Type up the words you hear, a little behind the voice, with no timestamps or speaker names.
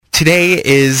Today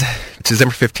is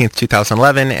December 15th,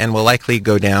 2011, and will likely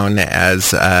go down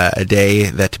as a day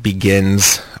that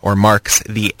begins or marks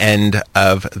the end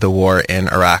of the war in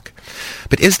Iraq.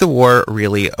 But is the war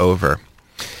really over?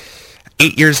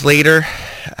 8 years later,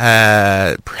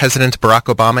 President Barak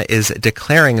Obama is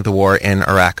declaring the war in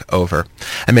Iraq over.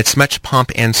 Amidst much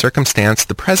pomp and circumstance,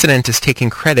 the president is taking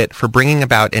credit for bringing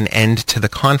about an end to the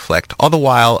conflict, all the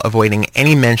while avoiding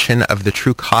any mention of the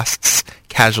true costs,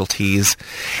 casualties,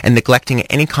 and neglecting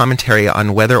any commentary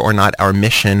on whether or not our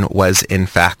mission was in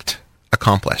fact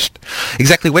accomplished.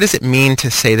 Exactly what does it mean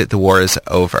to say that the war is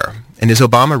over? And is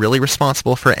Obama really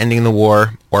responsible for ending the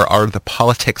war, or are the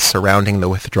politics surrounding the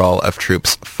withdrawal of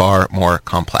troops far more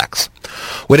complex?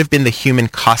 What have been the human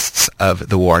costs of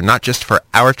the war, not just for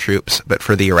our troops, but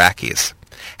for the Iraqis?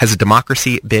 Has a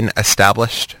democracy been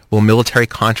established? Will military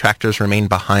contractors remain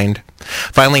behind?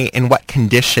 Finally, in what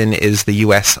condition is the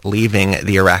U.S. leaving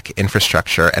the Iraq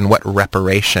infrastructure, and what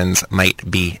reparations might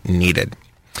be needed?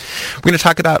 We're going to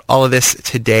talk about all of this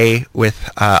today with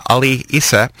Ali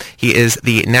Issa. He is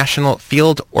the National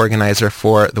Field Organizer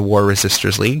for the War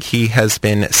Resisters League. He has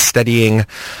been studying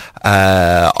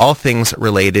all things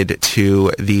related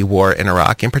to the war in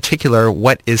Iraq, in particular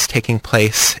what is taking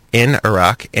place in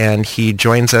Iraq, and he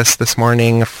joins us this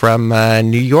morning from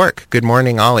New York. Good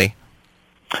morning, Ali.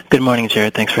 Good morning,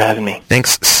 Jared. Thanks for having me.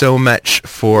 Thanks so much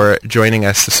for joining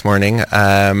us this morning.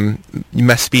 You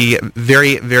must be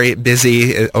very, very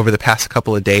busy over the past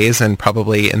couple of days and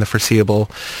probably in the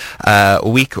foreseeable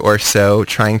week or so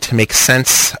trying to make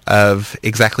sense of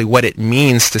exactly what it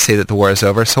means to say that the war is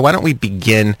over. So why don't we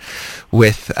begin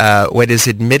with what is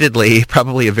admittedly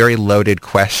probably a very loaded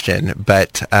question,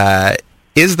 but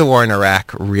is the war in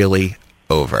Iraq really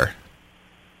over?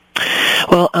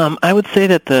 Well, I would say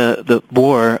that the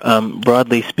war,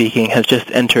 broadly speaking, has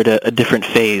just entered a different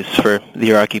phase for the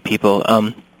Iraqi people.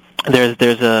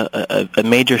 There's a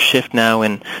major shift now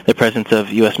in the presence of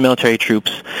U.S. military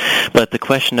troops, but the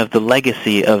question of the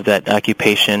legacy of that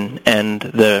occupation and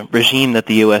the regime that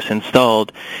the U.S.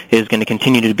 installed is going to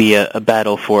continue to be a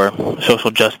battle for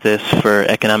social justice, for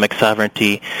economic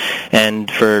sovereignty,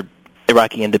 and for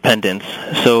Iraqi independence.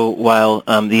 So while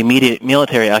the immediate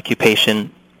military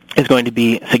occupation is going to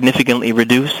be significantly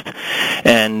reduced,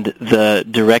 and the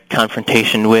direct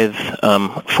confrontation with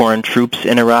foreign troops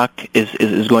in Iraq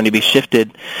is going to be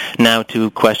shifted now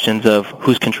to questions of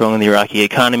who's controlling the Iraqi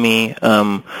economy,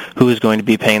 who is going to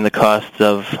be paying the costs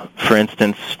of, for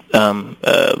instance,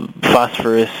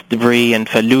 phosphorus debris in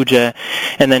Fallujah,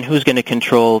 and then who's going to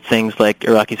control things like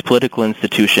Iraqi's political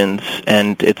institutions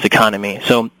and its economy.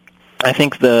 So I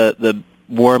think the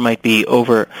war might be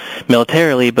over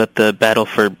militarily, but the battle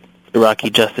for Iraqi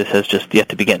justice has just yet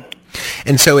to begin.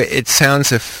 And so it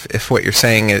sounds, if what you're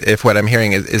saying, if what I'm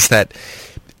hearing is that,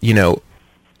 you know,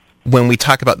 when we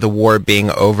talk about the war being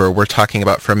over, we're talking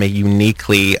about from a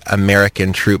uniquely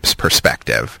American troops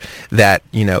perspective. That,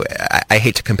 you know, I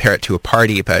hate to compare it to a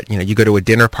party, but, you know, you go to a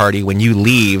dinner party, when you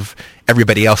leave,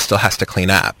 everybody else still has to clean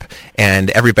up. And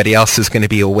everybody else is going to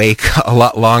be awake a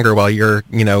lot longer while you're,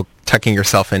 you know, tucking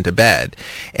yourself into bed.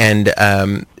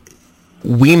 And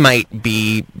we might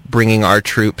be bringing our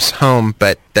troops home,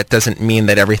 but that doesn't mean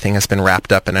that everything has been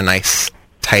wrapped up in a nice,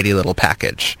 tidy little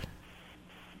package.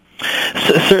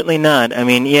 Certainly not. I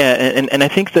mean, yeah, and I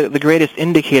think the greatest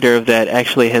indicator of that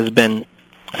actually has been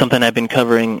something I've been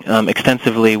covering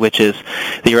extensively, which is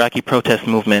the Iraqi protest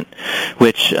movement,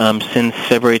 which since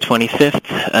February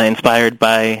 25th, inspired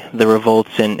by the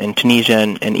revolts in Tunisia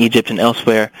and Egypt and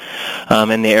elsewhere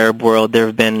in the Arab world, there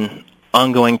have been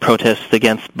ongoing protests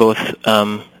against both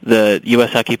the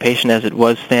U.S. occupation as it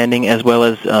was standing, as well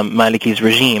as Maliki's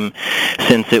regime,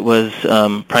 since it was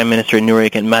Prime Minister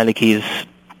Noureddin al-Maliki's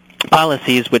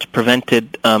policies which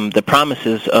prevented the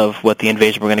promises of what the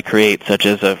invasion were going to create, such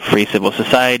as a free civil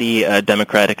society,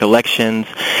 democratic elections,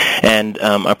 and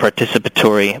a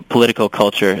participatory political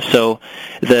culture. So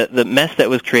the mess that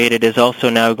was created is also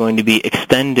now going to be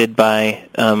extended by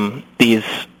these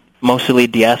mostly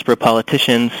diaspora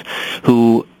politicians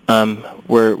who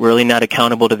were really not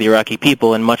accountable to the Iraqi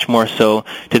people, and much more so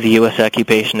to the U.S.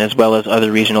 occupation, as well as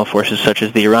other regional forces such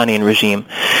as the Iranian regime.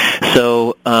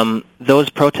 So those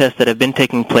protests that have been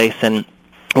taking place, and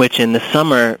which in the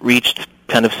summer reached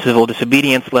kind of civil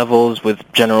disobedience levels with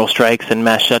general strikes and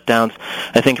mass shutdowns,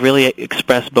 I think really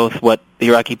express both what the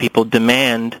Iraqi people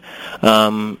demand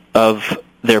of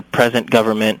their present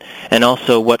government, and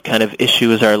also what kind of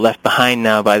issues are left behind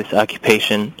now by this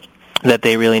occupation that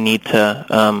they really need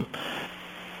to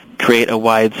create a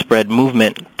widespread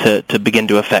movement to begin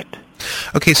to affect.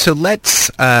 Okay, so let's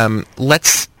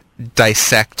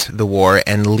dissect the war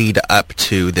and lead up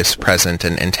to this present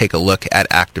and take a look at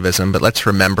activism, but let's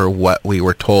remember what we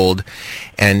were told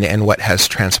and what has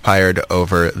transpired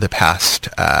over the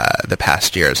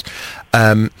past years.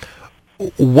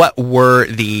 What were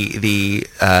the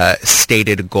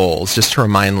stated goals? Just to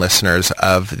remind listeners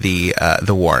of the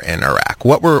war in Iraq.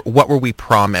 What were we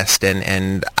promised?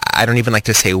 And I don't even like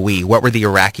to say we. What were the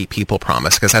Iraqi people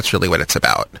promised? Because that's really what it's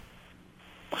about.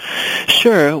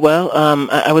 Sure. Well,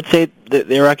 I would say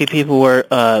the Iraqi people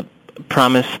were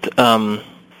promised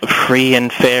free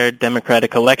and fair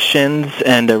democratic elections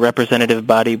and a representative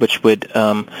body which would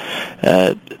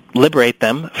liberate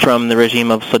them from the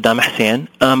regime of Saddam Hussein.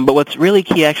 But what's really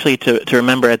key, actually, to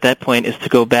remember at that point is to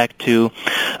go back to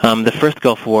the first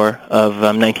Gulf War of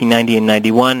 1990 and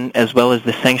 91, as well as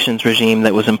the sanctions regime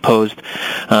that was imposed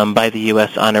by the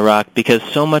U.S. on Iraq, because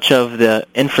so much of the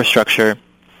infrastructure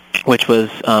which was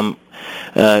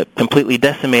completely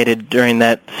decimated during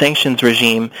that sanctions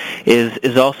regime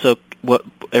is also what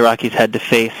Iraqis had to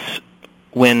face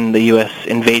when the U.S.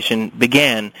 invasion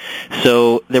began.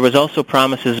 So there was also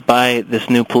promises by this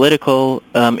new political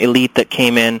elite that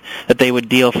came in that they would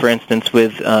deal, for instance,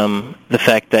 with the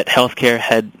fact that healthcare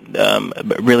had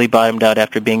really bottomed out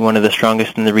after being one of the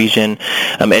strongest in the region,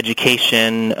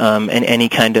 education, and any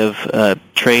kind of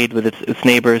trade with its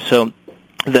neighbors. So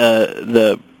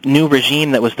the new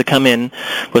regime that was to come in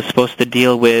was supposed to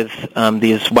deal with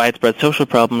these widespread social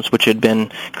problems which had been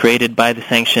created by the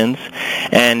sanctions,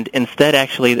 and instead,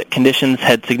 actually, the conditions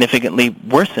had significantly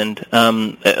worsened.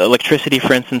 Electricity,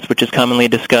 for instance, which is commonly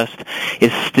discussed,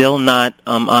 is still not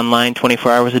online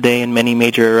 24 hours a day in many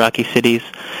major Iraqi cities,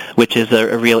 which is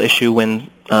a real issue when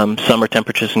summer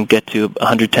temperatures can get to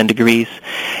 110 degrees.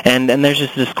 And there's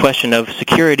just this question of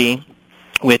security,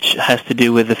 which has to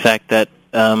do with the fact that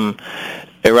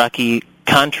Iraqi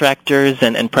contractors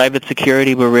and private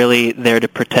security were really there to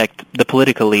protect the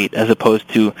political elite as opposed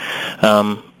to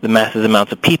the massive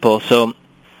amounts of people. So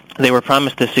they were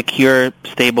promised a secure,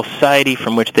 stable society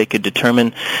from which they could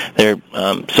determine their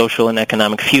social and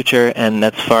economic future, and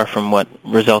that's far from what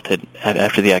resulted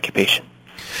after the occupation.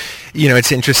 You know,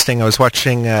 it's interesting. I was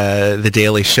watching The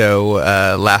Daily Show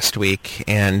last week,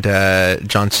 and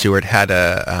Jon Stewart had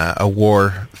a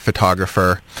war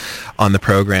photographer on the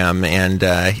program, and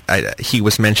he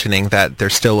was mentioning that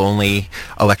there's still only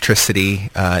electricity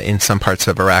in some parts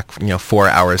of Iraq, 4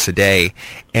 hours a day,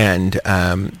 and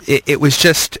it was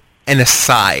just an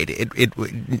aside.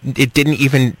 It didn't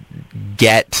even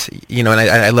get, and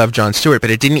I love Jon Stewart,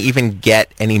 but it didn't even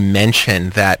get any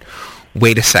mention that,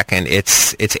 wait a second,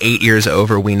 it's 8 years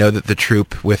over, we know that the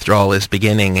troop withdrawal is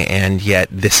beginning, and yet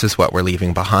this is what we're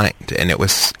leaving behind. And it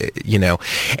was,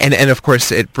 and of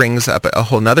course it brings up a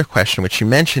whole other question, which you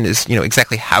mentioned, is,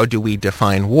 exactly how do we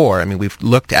define war? I mean, we've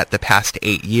looked at the past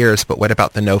 8 years, but what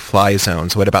about the no-fly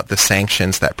zones? What about the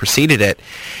sanctions that preceded it?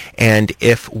 And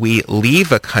if we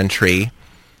leave a country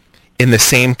in the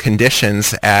same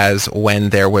conditions as when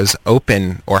there was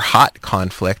open or hot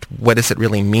conflict, what does it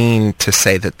really mean to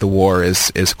say that the war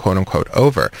is quote-unquote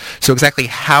over? So exactly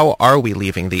how are we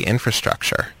leaving the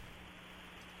infrastructure?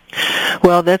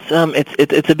 Well, that's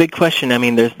it's a big question. I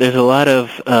mean, there's a lot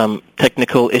of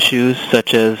technical issues,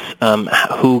 such as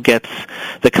who gets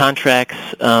the contracts.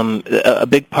 A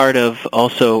big part of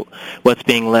also what's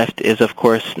being left is, of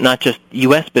course, not just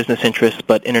U.S. business interests,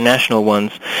 but international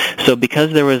ones. So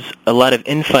because there was a lot of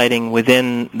infighting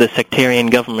within the sectarian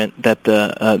government that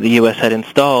the U.S. had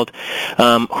installed,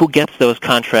 who gets those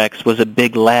contracts was a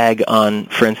big lag on,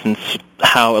 for instance,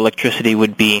 how electricity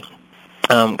would be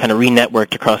kind of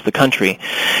re-networked across the country.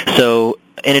 So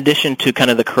in addition to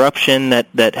kind of the corruption that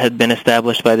had been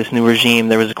established by this new regime,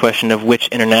 there was a question of which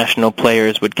international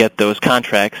players would get those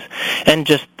contracts, and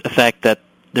just the fact that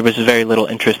there was very little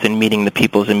interest in meeting the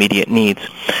people's immediate needs.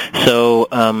 So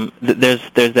there's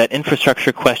that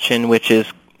infrastructure question, which is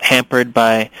hampered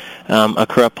by a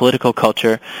corrupt political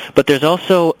culture. But there's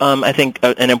also, I think,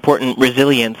 an important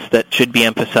resilience that should be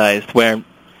emphasized, where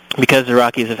because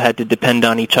Iraqis have had to depend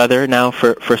on each other now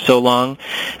for so long,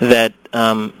 that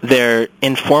their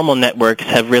informal networks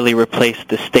have really replaced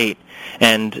the state.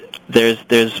 And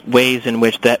there's ways in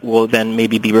which that will then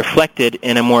maybe be reflected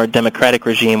in a more democratic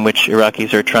regime which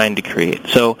Iraqis are trying to create.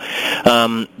 So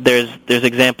there's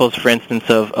examples, for instance,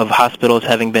 of hospitals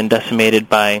having been decimated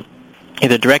by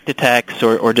either direct attacks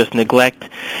or just neglect,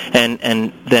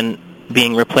 and then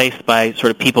being replaced by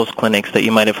sort of people's clinics that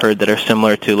you might have heard that are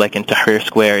similar to, like, in Tahrir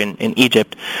Square in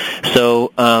Egypt.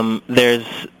 So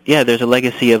there's a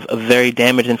legacy of very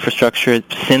damaged infrastructure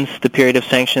since the period of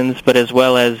sanctions, but as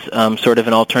well as sort of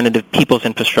an alternative people's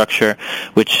infrastructure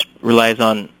which relies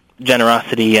on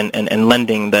generosity and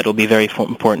lending that will be very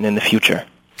important in the future.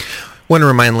 I want to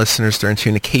remind listeners to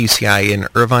tune to KUCI in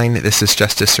Irvine. This is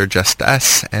Justice or Just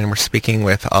Us, and we're speaking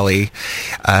with Ali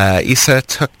Issa,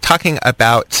 talking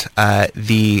about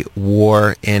the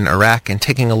war in Iraq and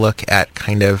taking a look at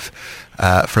kind of,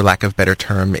 for lack of a better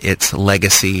term, its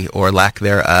legacy or lack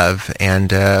thereof, and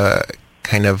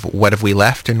kind of what have we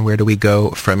left and where do we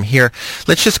go from here.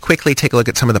 Let's just quickly take a look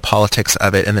at some of the politics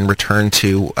of it and then return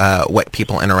to what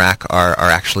people in Iraq are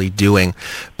actually doing.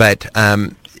 But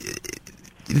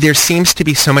there seems to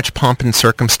be so much pomp and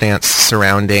circumstance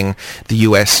surrounding the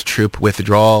U.S. troop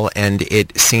withdrawal, and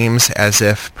it seems as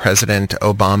if President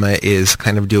Obama is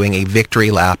kind of doing a victory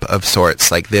lap of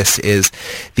sorts. Like this is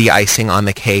the icing on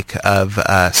the cake of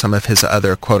some of his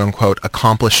other quote-unquote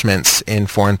accomplishments in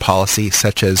foreign policy,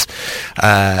 such as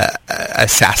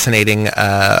assassinating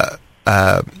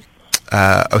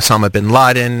Osama bin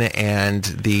Laden and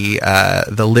the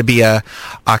Libya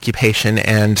occupation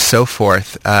and so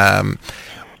forth.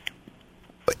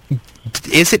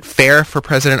 Is it fair for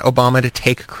President Obama to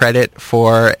take credit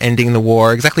for ending the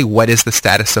war? Exactly what is the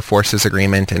status of forces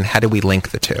agreement, and how do we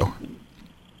link the two?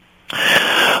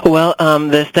 Well,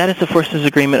 the status of forces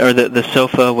agreement, or the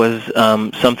SOFA, was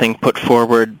something put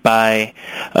forward by,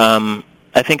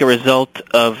 I think, a result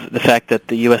of the fact that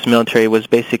the U.S. military was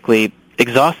basically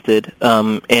exhausted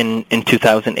in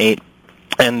 2008.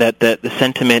 And that the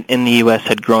sentiment in the U.S.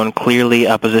 had grown clearly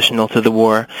oppositional to the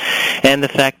war, and the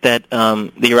fact that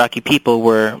the Iraqi people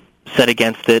were set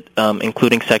against it,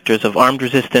 including sectors of armed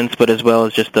resistance, but as well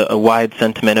as just a wide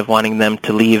sentiment of wanting them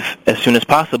to leave as soon as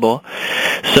possible.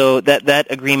 So that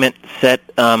agreement set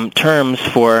terms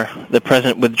for the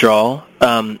present withdrawal,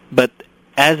 but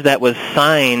as that was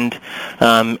signed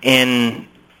in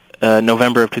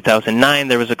November of 2009,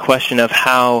 there was a question of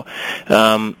how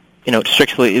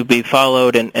strictly it would be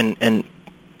followed, and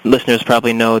listeners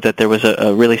probably know that there was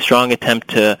a really strong attempt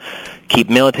to keep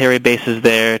military bases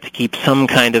there, to keep some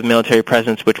kind of military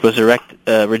presence, which was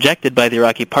rejected by the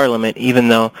Iraqi parliament, even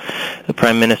though the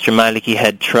Prime Minister Maliki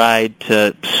had tried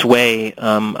to sway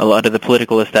a lot of the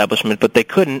political establishment, but they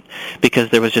couldn't because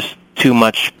there was just too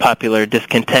much popular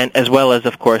discontent, as well as,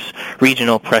 of course,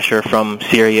 regional pressure from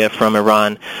Syria, from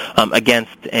Iran,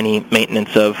 against any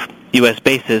maintenance of U.S.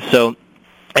 bases. So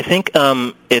I think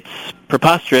it's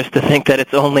preposterous to think that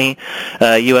it's only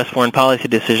a U.S. foreign policy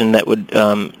decision that would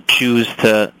choose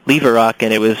to leave Iraq,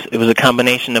 and it was a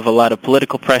combination of a lot of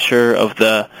political pressure, of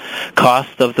the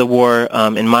cost of the war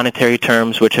in monetary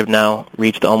terms, which have now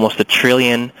reached almost $1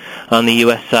 trillion on the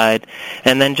U.S. side,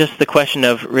 and then just the question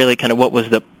of really kind of what was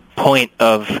the point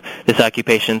of this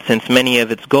occupation, since many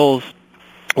of its goals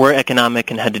were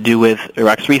economic and had to do with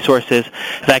Iraq's resources,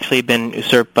 have actually been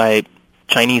usurped by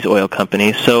Chinese oil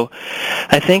companies. So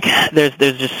I think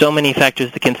there's just so many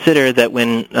factors to consider that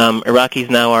when Iraqis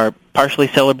now are partially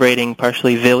celebrating,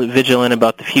 partially vigilant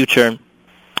about the future,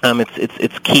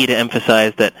 it's key to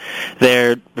emphasize that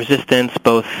their resistance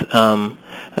both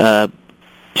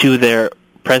to their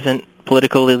present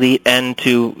political elite and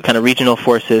to kind of regional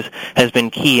forces has been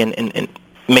key in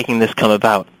making this come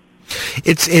about.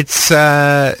 It's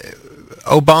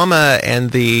Obama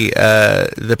and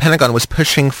the Pentagon was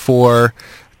pushing for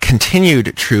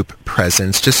continued troop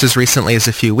presence just as recently as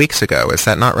a few weeks ago. Is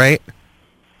that not right?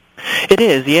 It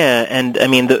is, yeah. And I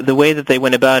mean, the way that they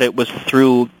went about it was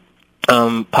through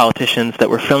politicians that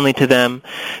were friendly to them.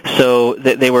 So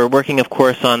they were working, of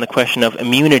course, on the question of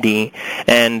immunity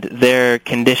and their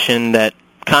condition that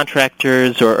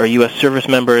contractors or U.S. service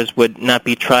members would not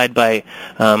be tried by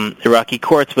Iraqi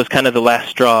courts was kind of the last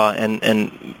straw, and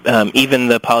even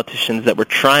the politicians that were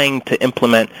trying to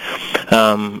implement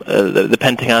the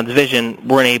Pentagon's vision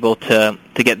weren't able to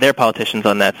get their politicians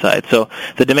on that side. So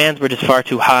the demands were just far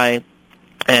too high,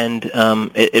 and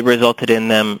it resulted in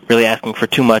them really asking for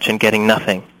too much and getting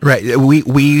nothing. Right.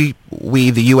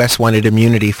 We the U.S. wanted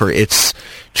immunity for its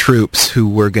troops who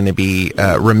were going to be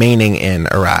remaining in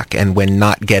Iraq, and when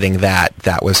not getting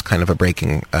that was kind of a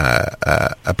breaking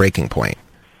point.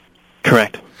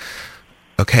 Correct.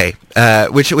 Okay.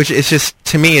 Which is just,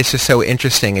 to me, it's just so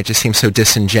interesting. It just seems so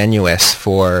disingenuous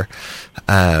for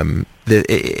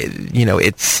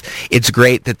it's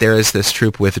great that there is this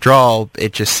troop withdrawal.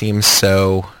 It just seems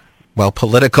so, well,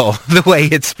 political the way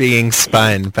it's being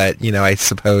spun. But I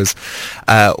suppose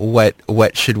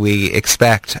what should we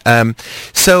expect?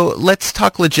 So let's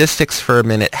talk logistics for a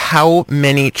minute. How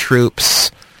many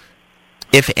troops,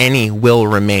 if any, will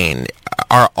remain?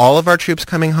 Are all of our troops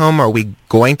coming home? Are we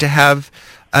going to have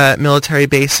military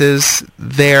bases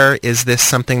there? Is this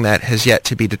something that has yet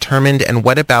to be determined? And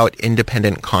what about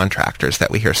independent contractors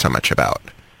that we hear so much about?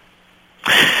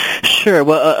 Sure.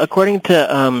 Well, according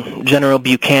to General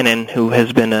Buchanan, who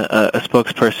has been a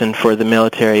spokesperson for the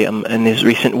military in this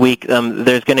recent week,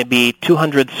 there's going to be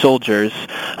 200 soldiers,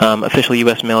 official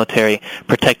U.S. military,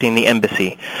 protecting the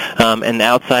embassy. And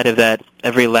outside of that,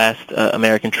 every last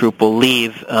American troop will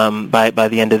leave by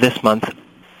the end of this month.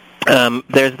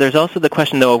 There's also the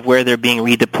question, though, of where they're being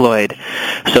redeployed.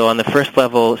 So on the first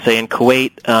level, say in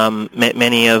Kuwait,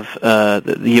 many of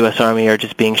the U.S. Army are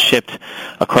just being shipped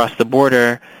across the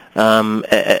border.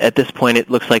 At this point, it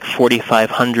looks like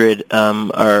 4,500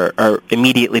 are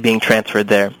immediately being transferred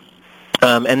there.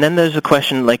 And then there's a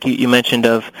question, like you mentioned,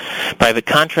 of private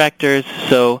contractors.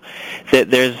 So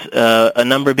there's a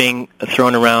number being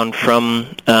thrown around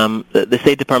from the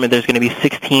State Department. There's going to be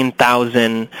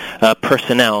 16,000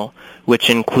 personnel, which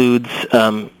includes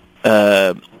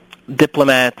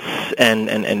diplomats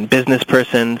and business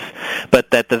persons,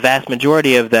 but that the vast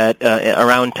majority of that,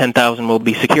 around 10,000, will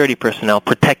be security personnel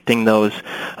protecting those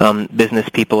business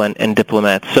people and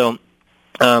diplomats. So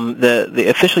the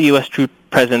official U.S. troop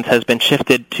presence has been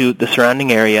shifted to the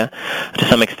surrounding area to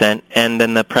some extent, and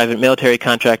then the private military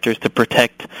contractors to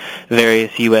protect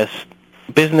various U.S.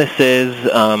 businesses,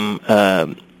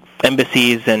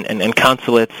 embassies, and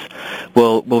consulates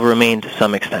will remain to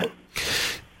some extent.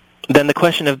 Then the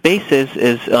question of bases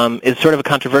is sort of a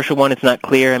controversial one. It's not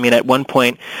clear. I mean, at one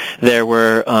point there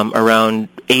were around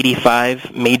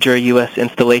 85 major U.S.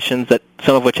 installations, that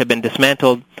some of which have been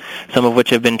dismantled, some of which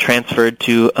have been transferred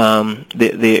to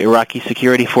the Iraqi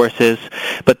security forces.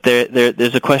 But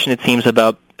there's a question, it seems,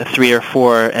 about 3 or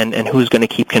 4 and who's going to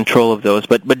keep control of those.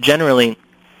 But generally,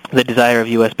 the desire of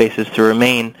U.S. bases to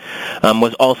remain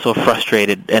was also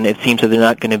frustrated, and it seems that there are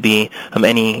not going to be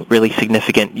any really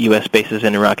significant U.S. bases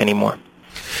in Iraq anymore.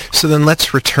 So then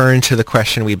let's return to the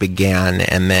question we began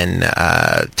and then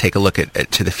take a look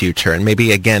to the future. And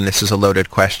maybe, again, this is a loaded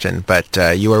question, but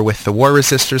you are with the War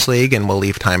Resisters League, and we'll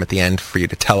leave time at the end for you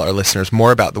to tell our listeners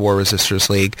more about the War Resisters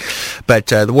League. But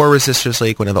the War Resisters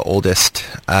League, one of the oldest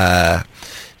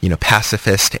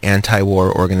pacifist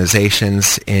anti-war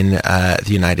organizations in the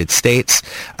United States,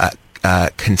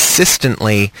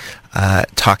 consistently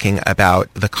talking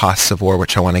about the costs of war,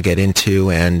 which I want to get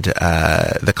into, and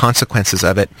the consequences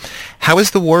of it. How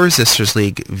is the War Resisters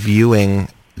League viewing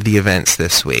the events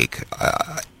this week?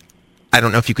 I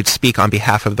don't know if you could speak on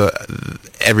behalf of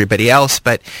everybody else,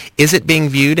 but is it being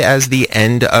viewed as the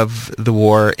end of the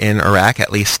war in Iraq,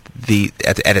 at least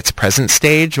at its present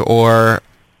stage, or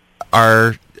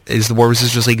is the War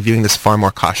Resisters League viewing this far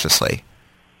more cautiously?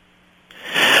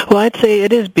 Well, I'd say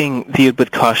it is being viewed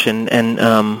with caution, and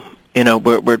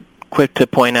we're quick to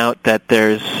point out that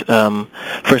there's,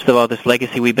 first of all, this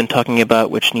legacy we've been talking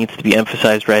about, which needs to be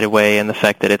emphasized right away, and the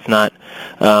fact that it's not,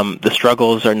 the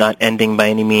struggles are not ending by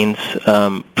any means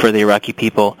for the Iraqi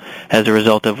people as a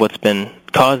result of what's been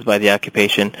caused by the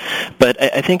occupation. But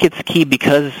I think it's key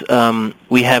because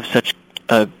we have such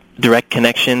direct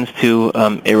connections to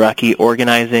Iraqi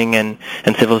organizing and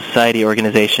civil society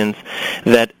organizations,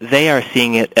 that they are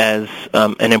seeing it as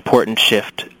an important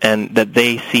shift, and that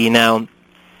they see now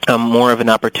more of an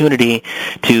opportunity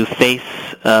to face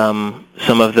some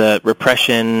of the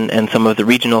repression and some of the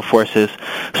regional forces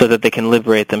so that they can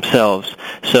liberate themselves.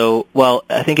 So while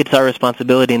I think it's our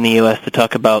responsibility in the U.S. to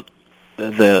talk about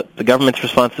the government's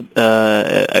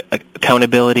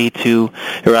accountability to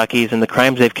Iraqis and the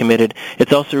crimes they've committed,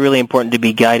 it's also really important to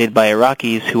be guided by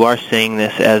Iraqis who are seeing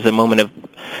this as a moment of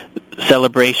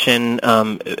celebration,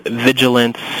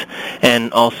 vigilance,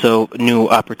 and also new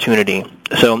opportunity.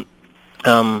 So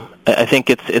I think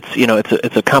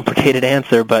it's a complicated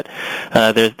answer, but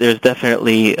there's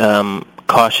definitely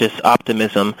cautious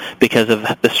optimism because of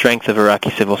the strength of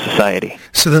Iraqi civil society.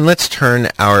 So then let's turn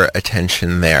our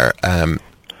attention there.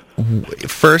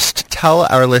 First, tell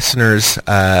our listeners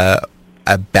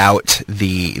about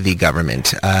the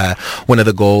government. One of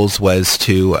the goals was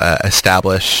to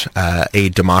establish a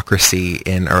democracy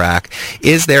in Iraq.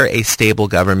 Is there a stable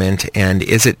government, and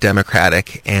is it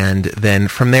democratic? And then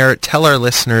from there, tell our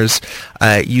listeners,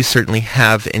 you certainly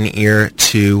have an ear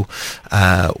to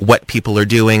what people are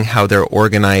doing, how they're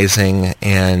organizing,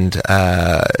 and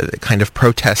kind of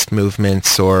protest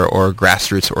movements or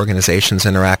grassroots organizations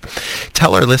in Iraq.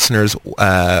 Tell our listeners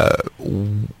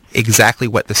exactly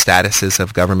what the status is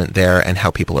of government there and how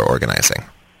people are organizing.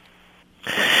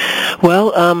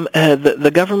 Well,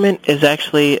 the government is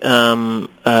actually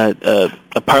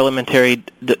a parliamentary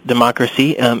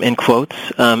democracy, in quotes,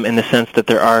 in the sense that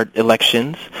there are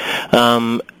elections.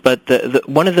 But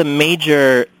one of the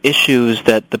major issues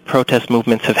that the protest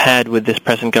movements have had with this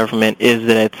present government is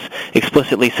that it's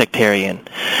explicitly sectarian.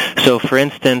 So, for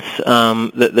instance,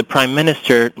 the prime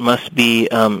minister must be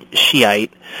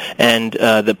Shiite, and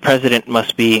the president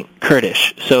must be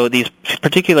Kurdish. So these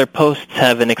particular posts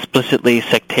have an explicitly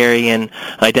sectarian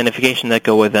identification that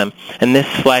go with them. And this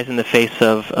flies in the face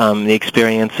of the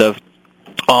experience of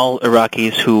all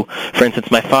Iraqis who, for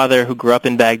instance, my father, who grew up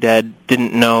in Baghdad,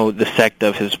 didn't know the sect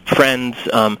of his friends.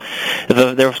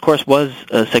 There, of course, was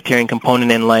a sectarian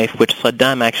component in life, which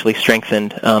Saddam actually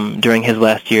strengthened during his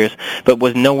last years, but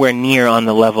was nowhere near on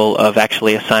the level of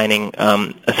actually assigning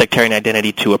a sectarian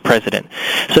identity to a president.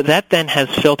 So that then has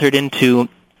filtered into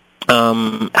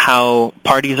how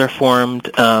parties are formed,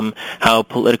 how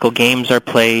political games are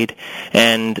played,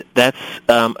 and that's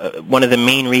one of the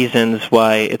main reasons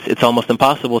why it's almost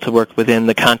impossible to work within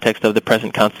the context of the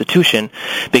present Constitution,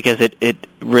 because it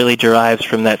really derives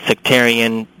from that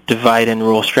sectarian divide and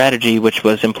rule strategy which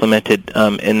was implemented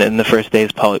in the first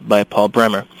days by Paul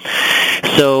Bremer.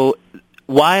 So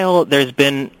while there's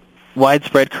been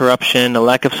widespread corruption, a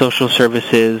lack of social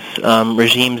services,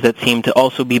 regimes that seem to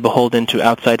also be beholden to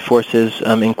outside forces,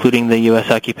 including the U.S.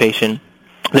 occupation,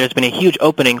 there's been a huge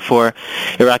opening for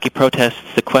Iraqi protests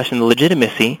to question the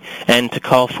legitimacy and to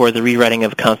call for the rewriting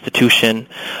of the Constitution,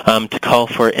 to call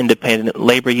for independent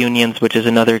labor unions, which is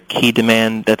another key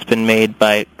demand that's been made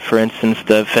by, for instance,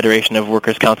 the Federation of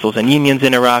Workers' Councils and Unions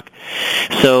in Iraq.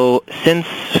 So since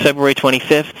February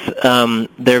 25th,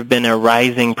 there have been a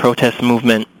rising protest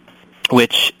movement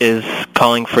which is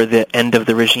calling for the end of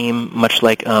the regime, much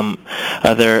like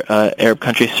other Arab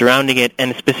countries surrounding it,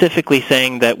 and specifically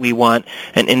saying that we want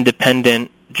an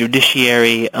independent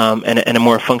judiciary and a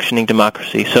more functioning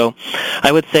democracy. So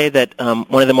I would say that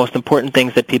one of the most important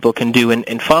things that people can do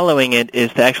in following it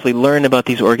is to actually learn about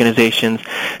these organizations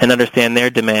and understand their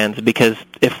demands, because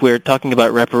if we're talking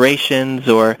about reparations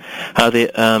or how the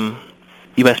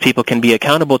U.S. people can be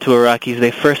accountable to Iraqis,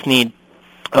 they first need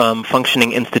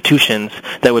functioning institutions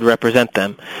that would represent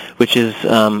them, which is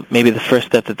maybe the first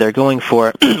step that they're going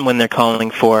for when they're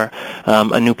calling for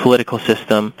a new political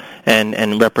system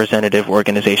and representative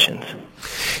organizations.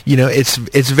 You know, it's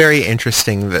very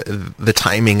interesting the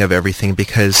timing of everything,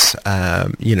 because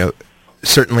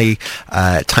certainly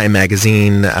Time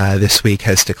Magazine this week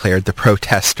has declared the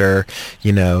protester,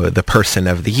 the person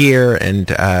of the year,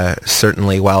 and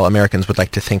certainly while Americans would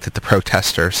like to think that the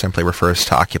protester simply refers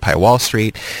to Occupy Wall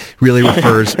Street, really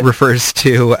refers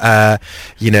to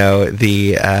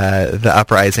the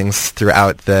uprisings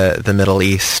throughout the Middle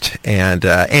East and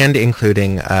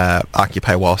including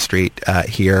Occupy Wall Street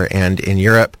here and in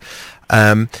Europe.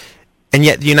 And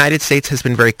yet the United States has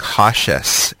been very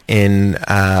cautious in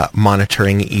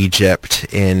monitoring Egypt,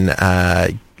 in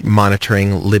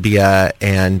monitoring Libya,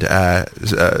 and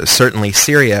certainly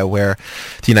Syria, where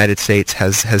the United States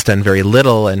has done very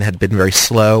little and had been very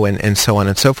slow, and so on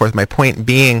and so forth. My point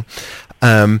being,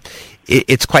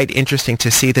 it's quite interesting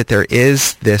to see that there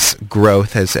is this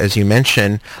growth, as you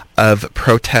mentioned, of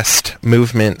protest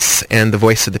movements and the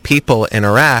voice of the people in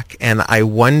Iraq, and I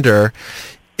wonder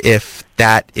if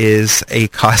that is a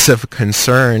cause of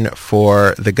concern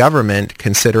for the government,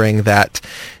 considering that,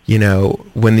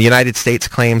 when the United States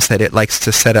claims that it likes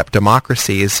to set up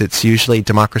democracies, it's usually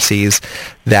democracies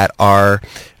that are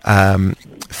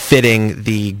fitting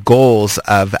the goals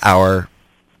of our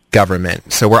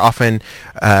government. So we're often,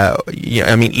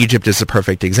 Egypt is a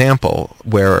perfect example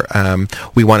where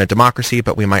we want a democracy,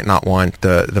 but we might not want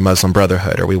the Muslim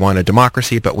Brotherhood, or we want a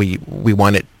democracy, but we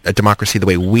want a democracy the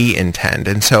way we intend.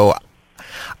 And so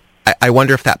I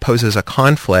wonder if that poses a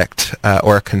conflict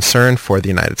or a concern for the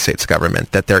United States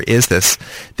government, that there is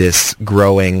this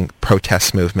growing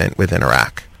protest movement within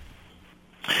Iraq.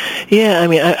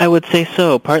 Yeah, I would say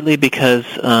so, partly because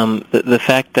the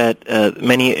fact that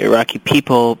many Iraqi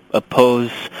people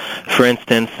oppose, for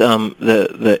instance,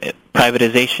 the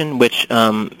privatization, which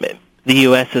the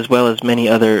U.S. as well as many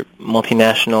other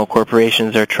multinational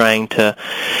corporations are trying to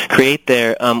create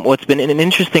there. What's been an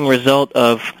interesting result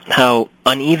of how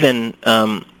uneven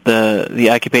the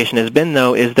occupation has been,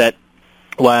 though, is that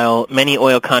while many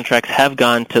oil contracts have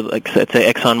gone to, let's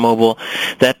say, ExxonMobil,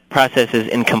 that process is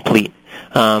incomplete.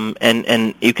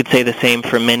 And you could say the same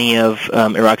for many of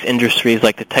Iraq's industries,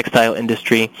 like the textile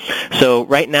industry. So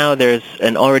right now there's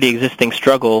an already existing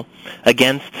struggle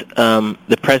against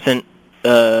the present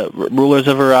rulers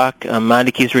of Iraq,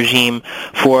 Maliki's regime,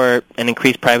 for an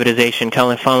increased privatization,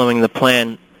 kind of following the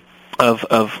plan of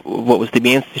what was to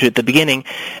be instituted at the beginning,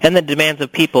 and the demands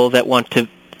of people that want to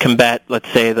combat, let's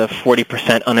say, the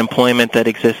 40% unemployment that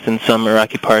exists in some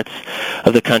Iraqi parts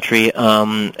of the country,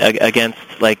 against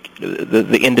like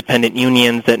the independent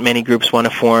unions that many groups want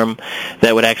to form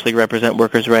that would actually represent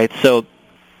workers' rights. So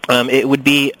it would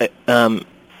be in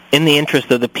the interest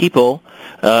of the people,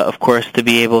 of course, to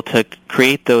be able to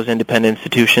create those independent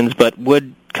institutions, but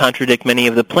would contradict many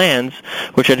of the plans,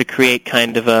 which are to create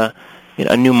kind of a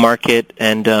new market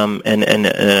and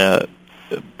a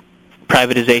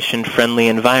privatization-friendly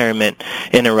environment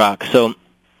in Iraq. So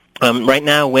right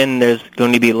now, when there's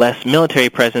going to be less military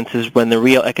presence is when the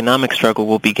real economic struggle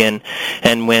will begin,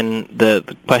 and when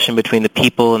the question between the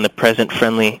people and the present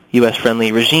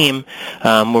U.S.-friendly regime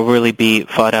will really be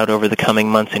fought out over the coming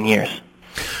months and years.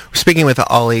 We're speaking with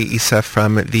Ali Issa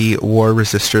from the War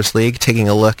Resisters League, taking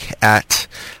a look at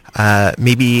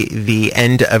maybe the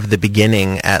end of the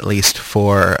beginning, at least,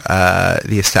 for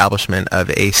the establishment of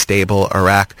a stable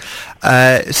Iraq.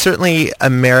 Certainly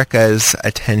America's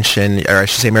attention, or I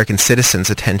should say American citizens'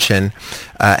 attention,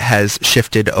 has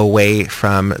shifted away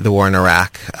from the war in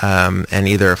Iraq and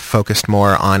either focused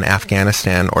more on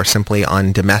Afghanistan or simply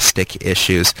on domestic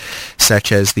issues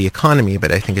such as the economy.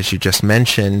 But I think, as you just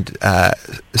mentioned,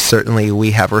 certainly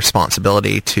we have a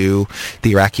responsibility to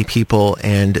the Iraqi people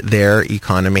and their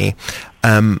economy.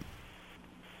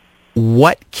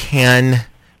 What can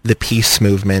the peace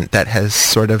movement that has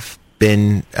sort of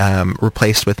been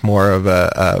replaced with more of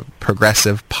a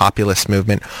progressive populist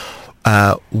movement,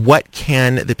 what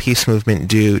can the peace movement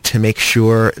do to make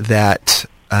sure that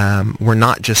we're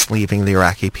not just leaving the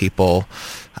Iraqi people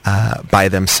by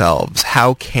themselves?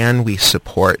 How can we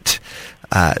support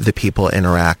the people in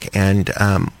Iraq, and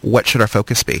what should our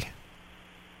focus be?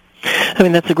 I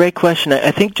mean, that's a great question.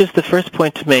 I think just the first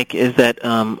point to make is that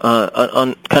on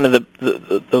kind of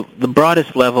the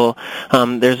broadest level,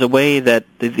 there's a way that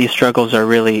these struggles are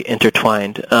really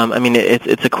intertwined. I mean,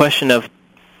 it's a question of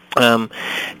kind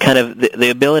of the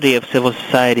ability of civil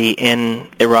society in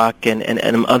Iraq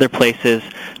and other places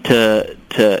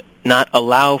to not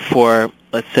allow for,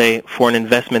 let's say, foreign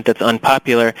investment that's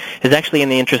unpopular is actually in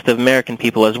the interest of American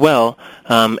people as well,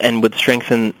 and would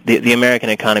strengthen the American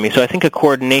economy. So I think a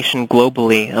coordination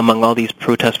globally among all these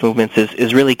protest movements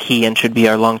is really key and should be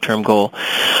our long-term goal.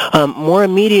 More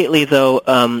immediately, though,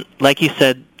 like you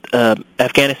said,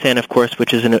 Afghanistan, of course,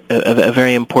 which is a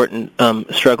very important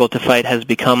struggle to fight, has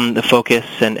become the focus,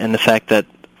 and the fact that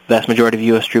vast majority of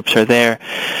U.S. troops are there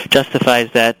justifies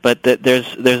that. But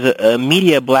there's a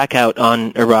media blackout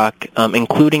on Iraq,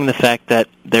 including the fact that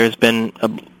there's been a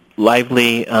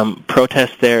lively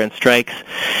protests there and strikes,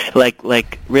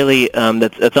 like really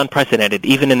that's unprecedented,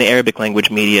 even in the Arabic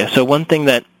language media. So one thing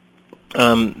that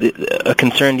a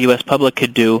concerned U.S. public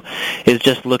could do is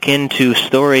just look into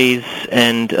stories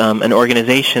and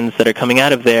organizations that are coming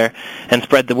out of there and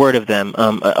spread the word of them.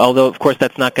 Although, of course,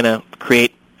 that's not going to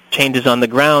create changes on the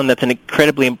ground, that's an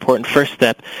incredibly important first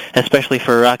step, especially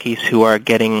for Iraqis who are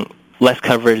getting less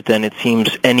coverage than it seems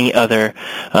any other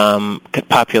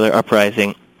popular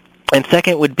uprising. And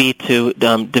second would be to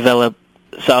develop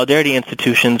solidarity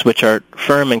institutions which are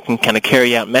firm and can kind of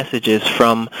carry out messages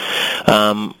from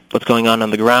what's going on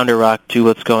the ground in Iraq to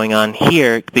what's going on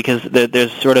here, because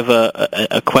there's sort of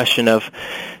a question of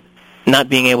not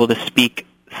being able to speak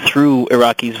through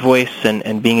Iraqis' voice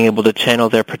and being able to channel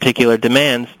their particular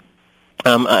demands.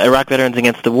 Iraq Veterans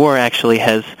Against the War actually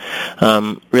has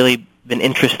really been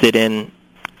interested in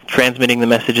transmitting the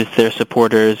messages to their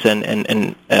supporters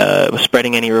and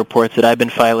spreading any reports that I've been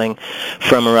filing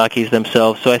from Iraqis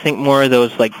themselves. So I think more of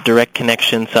those like direct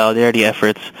connection solidarity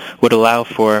efforts would allow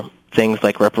for things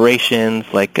like reparations,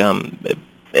 like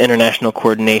international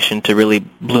coordination to really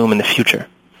bloom in the future.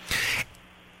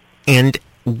 And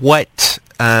what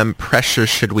pressure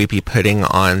should we be putting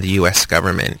on the U.S.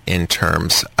 government in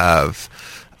terms of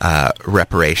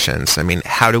reparations? I mean,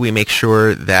 how do we make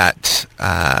sure that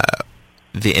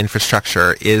the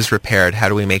infrastructure is repaired? How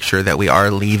do we make sure that we are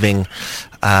leaving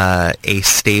a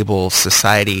stable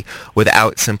society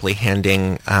without simply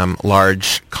handing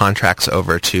large contracts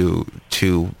over to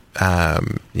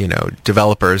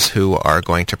developers who are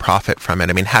going to profit from it?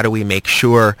 I mean, how do we make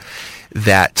sure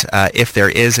that if there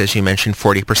is, as you mentioned,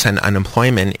 40%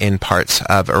 unemployment in parts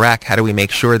of Iraq, how do we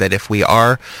make sure that if we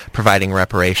are providing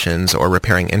reparations or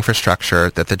repairing infrastructure,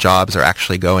 that the jobs are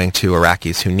actually going to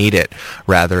Iraqis who need it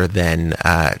rather than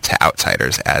to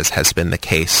outsiders, as has been the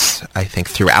case, I think,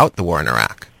 throughout the war in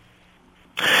Iraq?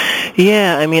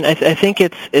 Yeah, I mean, I think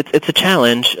it's a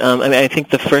challenge. I mean, I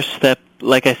think the first step,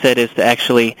 like I said, is to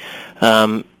actually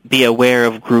be aware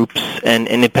of groups and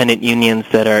independent unions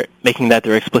that are making that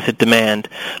their explicit demand.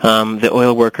 The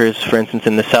oil workers, for instance,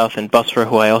 in the south in Basra,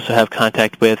 who I also have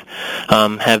contact with,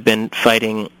 have been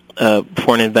fighting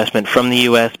foreign investment from the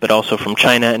U.S., but also from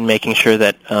China, and making sure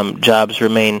that jobs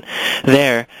remain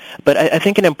there. But I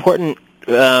think an important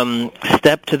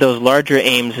step to those larger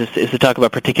aims is to talk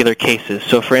about particular cases.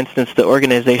 So, for instance, the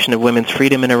Organization of Women's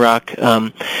Freedom in Iraq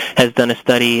has done a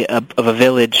study of a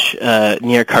village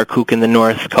near Kirkuk in the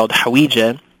north called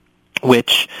Hawija,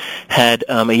 which had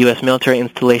a U.S. military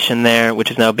installation there,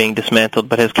 which is now being dismantled,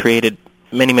 but has created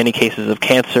many cases of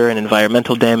cancer and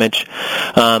environmental damage.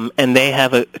 And they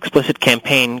have an explicit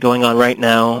campaign going on right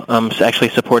now, actually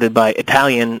supported by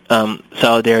Italian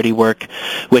solidarity work,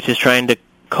 which is trying to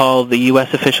call the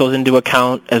U.S. officials into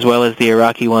account, as well as the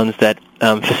Iraqi ones that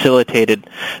facilitated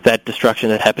that destruction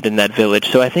that happened in that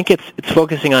village. So I think it's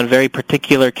focusing on very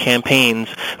particular campaigns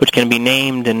which can be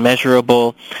named and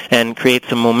measurable and create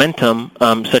some momentum,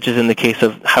 such as in the case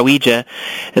of Hawija,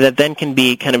 that then can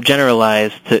be kind of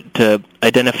generalized to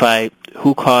identify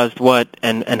who caused what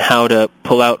and how to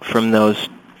pull out from those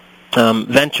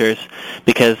ventures,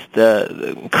 because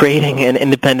creating an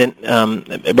independent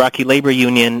Iraqi labor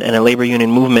union and a labor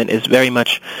union movement is very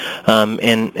much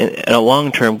in a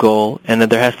long-term goal, and that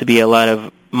there has to be a lot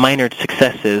of minor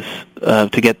successes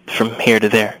to get from here to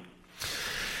there.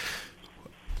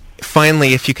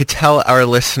 Finally, if you could tell our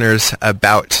listeners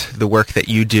about the work that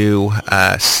you do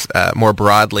more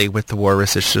broadly with the War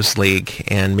Resisters League,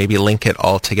 and maybe link it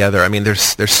all together. I mean,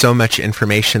 there's so much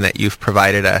information that you've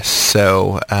provided us,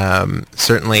 so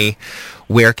certainly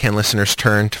where can listeners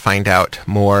turn to find out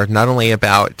more, not only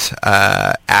about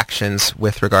actions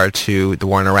with regard to the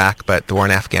war in Iraq, but the war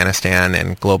in Afghanistan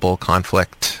and global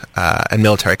conflict and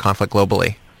military conflict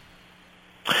globally?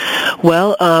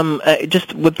 Well,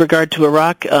 just with regard to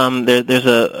Iraq, there's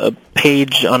a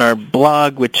page on our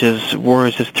blog, which is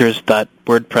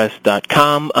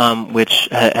warresisters.wordpress.com, which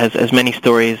has many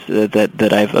stories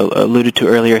that I've alluded to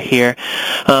earlier here.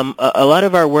 A lot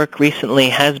of our work recently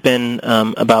has been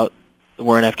about the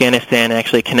war in Afghanistan,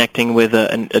 actually connecting with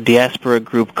a diaspora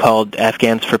group called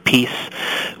Afghans for Peace,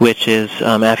 which is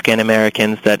Afghan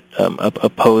Americans that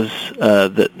oppose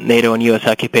the NATO and U.S.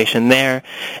 occupation there,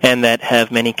 and that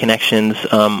have many connections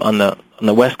on the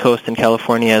West Coast in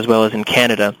California as well as in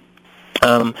Canada.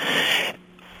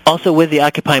 Also, with the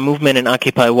Occupy movement and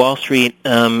Occupy Wall Street,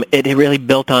 it really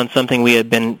built on something we had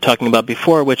been talking about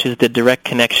before, which is the direct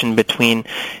connection between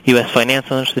U.S.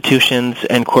 financial institutions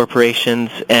and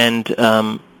corporations and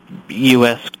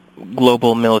U.S.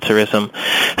 global militarism,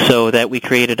 so that we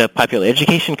created a popular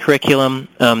education curriculum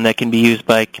that can be used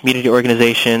by community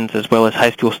organizations as well as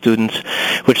high school students,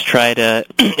 which try to,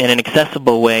 in an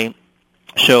accessible way,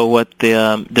 show what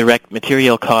the direct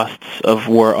material costs of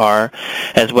war are,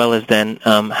 as well as then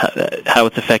how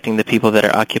it's affecting the people that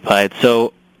are occupied.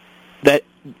 So that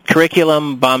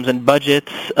curriculum, bombs and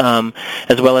budgets,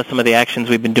 as well as some of the actions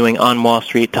we've been doing on Wall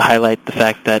Street to highlight the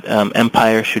fact that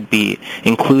empire should be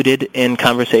included in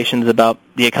conversations about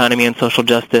the economy and social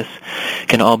justice,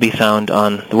 can all be found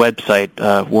on the website,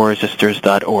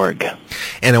 warresisters.org.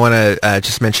 And I want to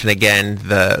just mention again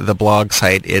the blog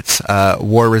site. It's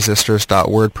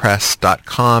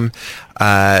warresisters.wordpress.com.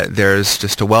 There's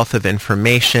just a wealth of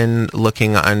information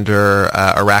looking under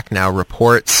Iraq Now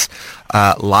reports.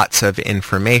 Lots of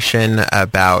information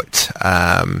about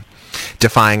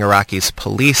defying Iraqi's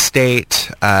police state.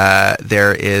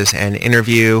 There is an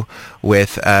interview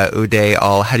with Uday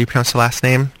how do you pronounce the last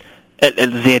name?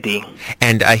 Zaidi.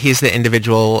 And he's the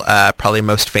individual probably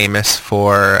most famous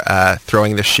for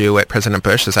throwing the shoe at President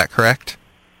Bush. Is that correct?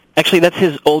 Actually, that's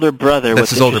his older brother.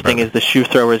 What's interesting is the shoe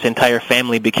thrower's entire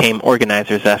family became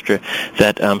organizers after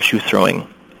that shoe throwing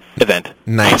event.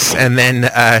 Nice. And then,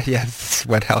 yes,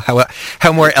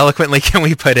 how more eloquently can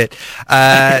we put it?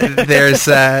 There's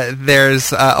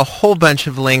a whole bunch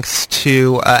of links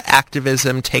to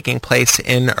activism taking place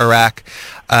in Iraq,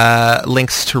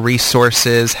 links to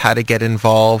resources, how to get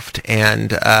involved,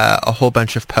 and a whole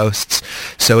bunch of posts.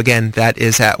 So again, that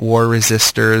is at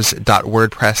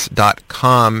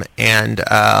warresisters.wordpress.com, and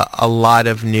a lot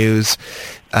of news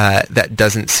that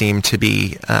doesn't seem to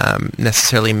be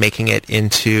necessarily making it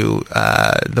into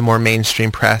the more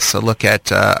mainstream press. A look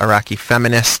at Iraqi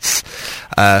feminists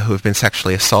who have been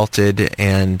sexually assaulted,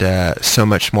 and so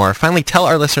much more. Finally, tell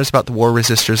our listeners about the War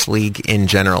Resisters League in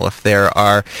general. If there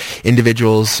are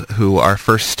individuals who are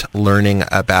first learning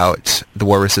about the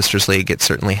War Resisters League, it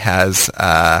certainly has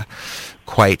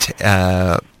quite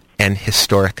an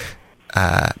historic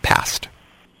past.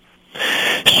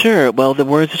 Sure. Well, the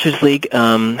War Resisters League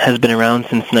has been around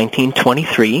since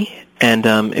 1923, and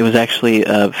it was actually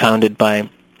founded by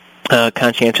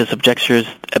conscientious objectors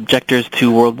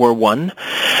to World War I.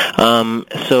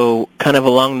 So kind of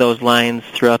along those lines,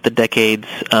 throughout the decades,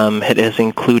 it has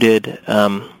included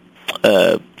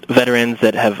veterans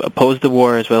that have opposed the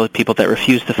war as well as people that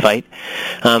refuse to fight,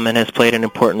 and has played an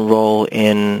important role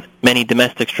in many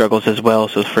domestic struggles as well.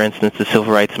 So, for instance, the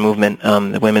civil rights movement,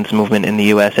 the women's movement in the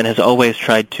U.S., and has always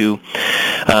tried to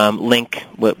link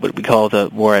what we call the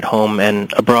war at home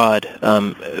and abroad.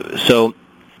 So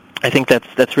I think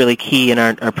that's really key in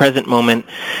our present moment,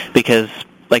 because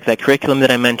like that curriculum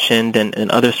that I mentioned and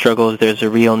other struggles, there's a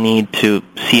real need to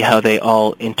see how they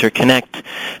all interconnect,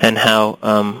 and how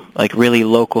like really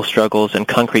local struggles and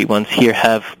concrete ones here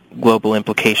have global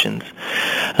implications.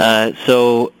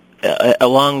 So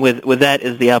along with that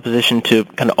is the opposition to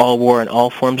kind of all war and all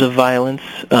forms of violence,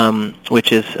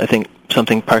 which is, I think,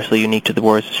 something partially unique to the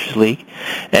War Resisters League,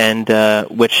 and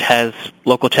which has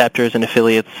local chapters and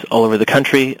affiliates all over the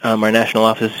country. Our national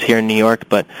office is here in New York,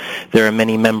 but there are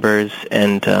many members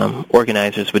and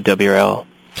organizers with WRL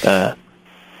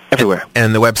everywhere.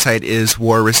 And the website is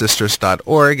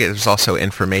warresisters.org. There's also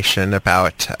information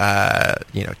about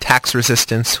tax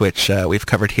resistance, which we've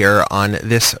covered here on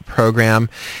this program,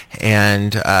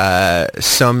 and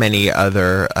so many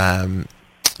other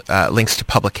links to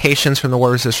publications from the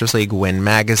War Resisters League, Win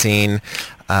Magazine,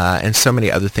 and so many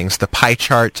other things. The pie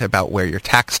chart about where your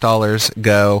tax dollars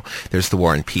go. There's the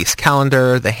War and Peace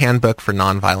calendar, the handbook for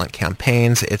nonviolent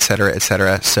campaigns, et cetera, et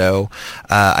cetera. So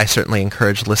I certainly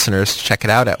encourage listeners to check it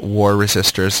out at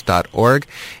warresisters.org.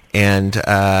 And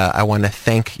I want to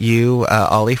thank you,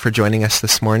 Ali, for joining us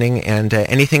this morning. And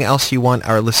anything else you want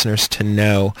our listeners to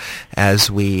know as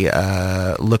we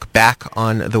look back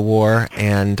on the war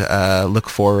and look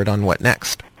forward on what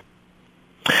next?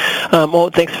 Well,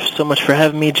 thanks so much for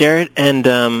having me, Jared. And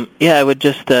I would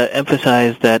just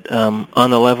emphasize that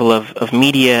on the level of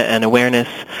media and awareness,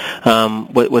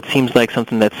 what seems like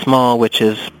something that's small, which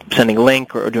is sending a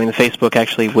link or doing the Facebook,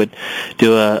 actually would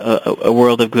do a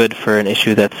world of good for an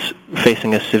issue that's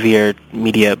facing a severe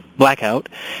media blackout,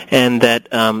 and that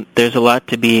there's a lot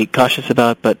to be cautious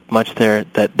about, but much there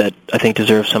that I think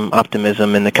deserves some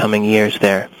optimism in the coming years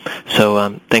there.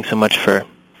 So thanks so much for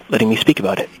letting me speak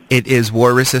about it. It is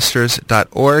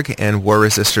warresisters.org and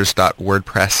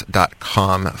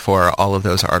warresisters.wordpress.com for all of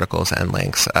those articles and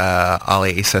links.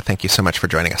 Ali Issa, thank you so much for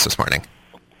joining us this morning.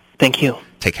 Thank you.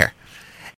 Take care.